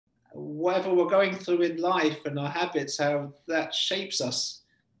whatever we're going through in life and our habits, how that shapes us.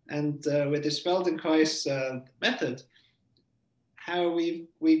 And with this Feldenkrais method, how we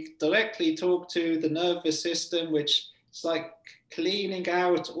directly talk to the nervous system, which is like cleaning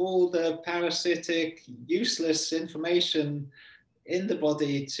out all the parasitic, useless information in the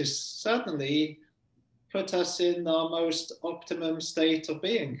body to suddenly put us in our most optimum state of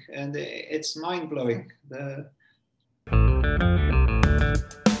being. And it's mind-blowing.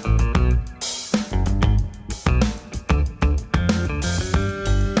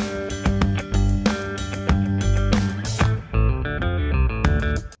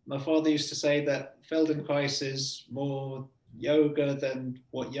 My father used to say that Feldenkrais is more yoga than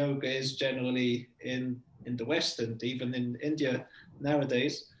what yoga is generally in the West and even in India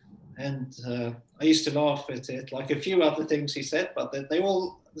nowadays. And I used to laugh at it, like a few other things he said, but they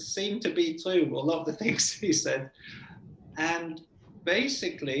all seem to be true, a lot of the things he said. And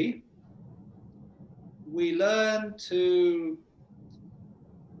basically, we learn to,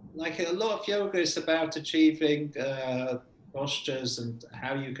 like a lot of yoga is about achieving postures and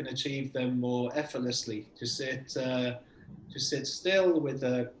how you can achieve them more effortlessly. To sit still with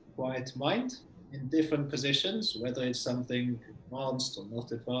a quiet mind in different positions, whether it's something advanced or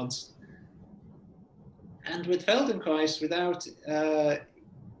not advanced. And with Feldenkrais, without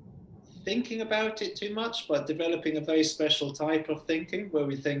thinking about it too much, but developing a very special type of thinking where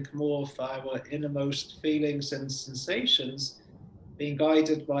we think more of our innermost feelings and sensations, being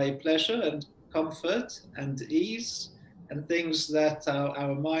guided by pleasure and comfort and ease, and things that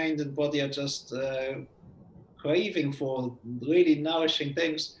our mind and body are just craving for, really nourishing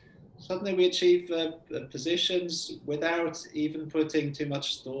things. Suddenly we achieve positions without even putting too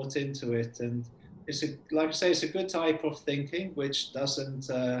much thought into it. And it's like I say, it's a good type of thinking which doesn't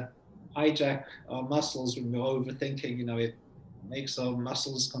hijack our muscles when we're overthinking. You know, it makes our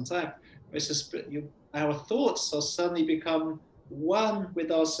muscles contract. It's just, our thoughts are suddenly become one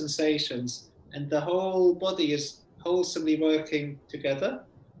with our sensations, and the whole body is wholesomely working together,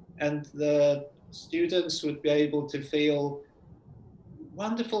 and the students would be able to feel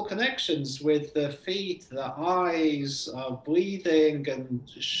wonderful connections with the feet, the eyes, our breathing, and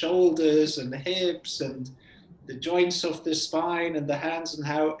shoulders and hips, and the joints of the spine and the hands, and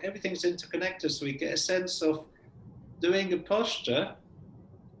how everything's interconnected. So we get a sense of doing a posture,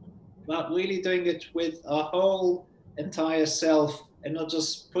 but really doing it with our whole entire self, and not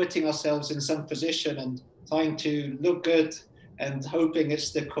just putting ourselves in some position and trying to look good and hoping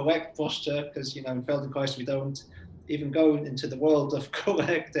it's the correct posture, because, you know, in Feldenkrais we don't even go into the world of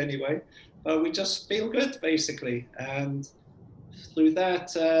correct anyway, but we just feel good basically. And through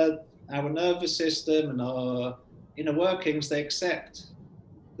that, our nervous system and our inner workings, they accept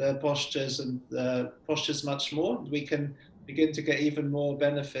the postures and the postures much more. We can begin to get even more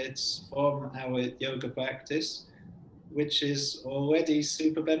benefits from our yoga practice, which is already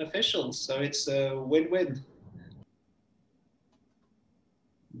super beneficial. So it's a win-win.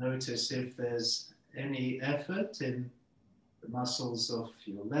 Notice if there's any effort in the muscles of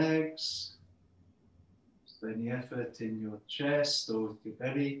your legs. Is there any effort in your chest or your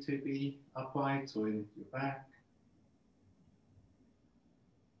belly to be upright, or in your back?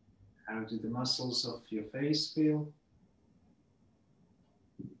 How do the muscles of your face feel?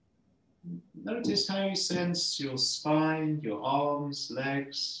 Notice how you sense your spine, your arms,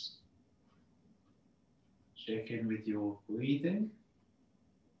 legs. Check in with your breathing.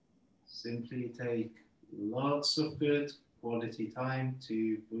 Simply take lots of good quality time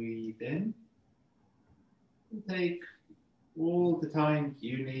to breathe in. And take all the time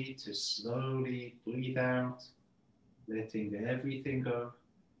you need to slowly breathe out, letting everything go.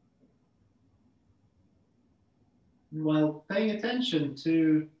 And while paying attention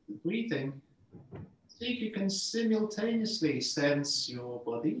to the breathing, see if you can simultaneously sense your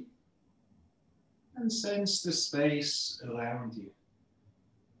body and sense the space around you.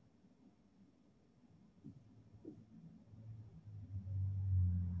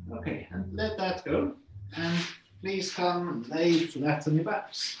 Okay, and let that go. And please come lay flat on your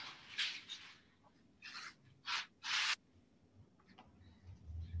backs.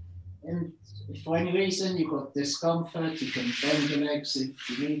 And if for any reason you've got discomfort, you can bend your legs if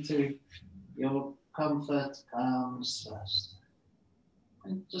you need to. Your comfort comes first.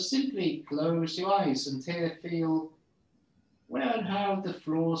 And just simply close your eyes and here feel where and how the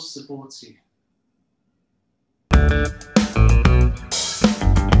floor supports you.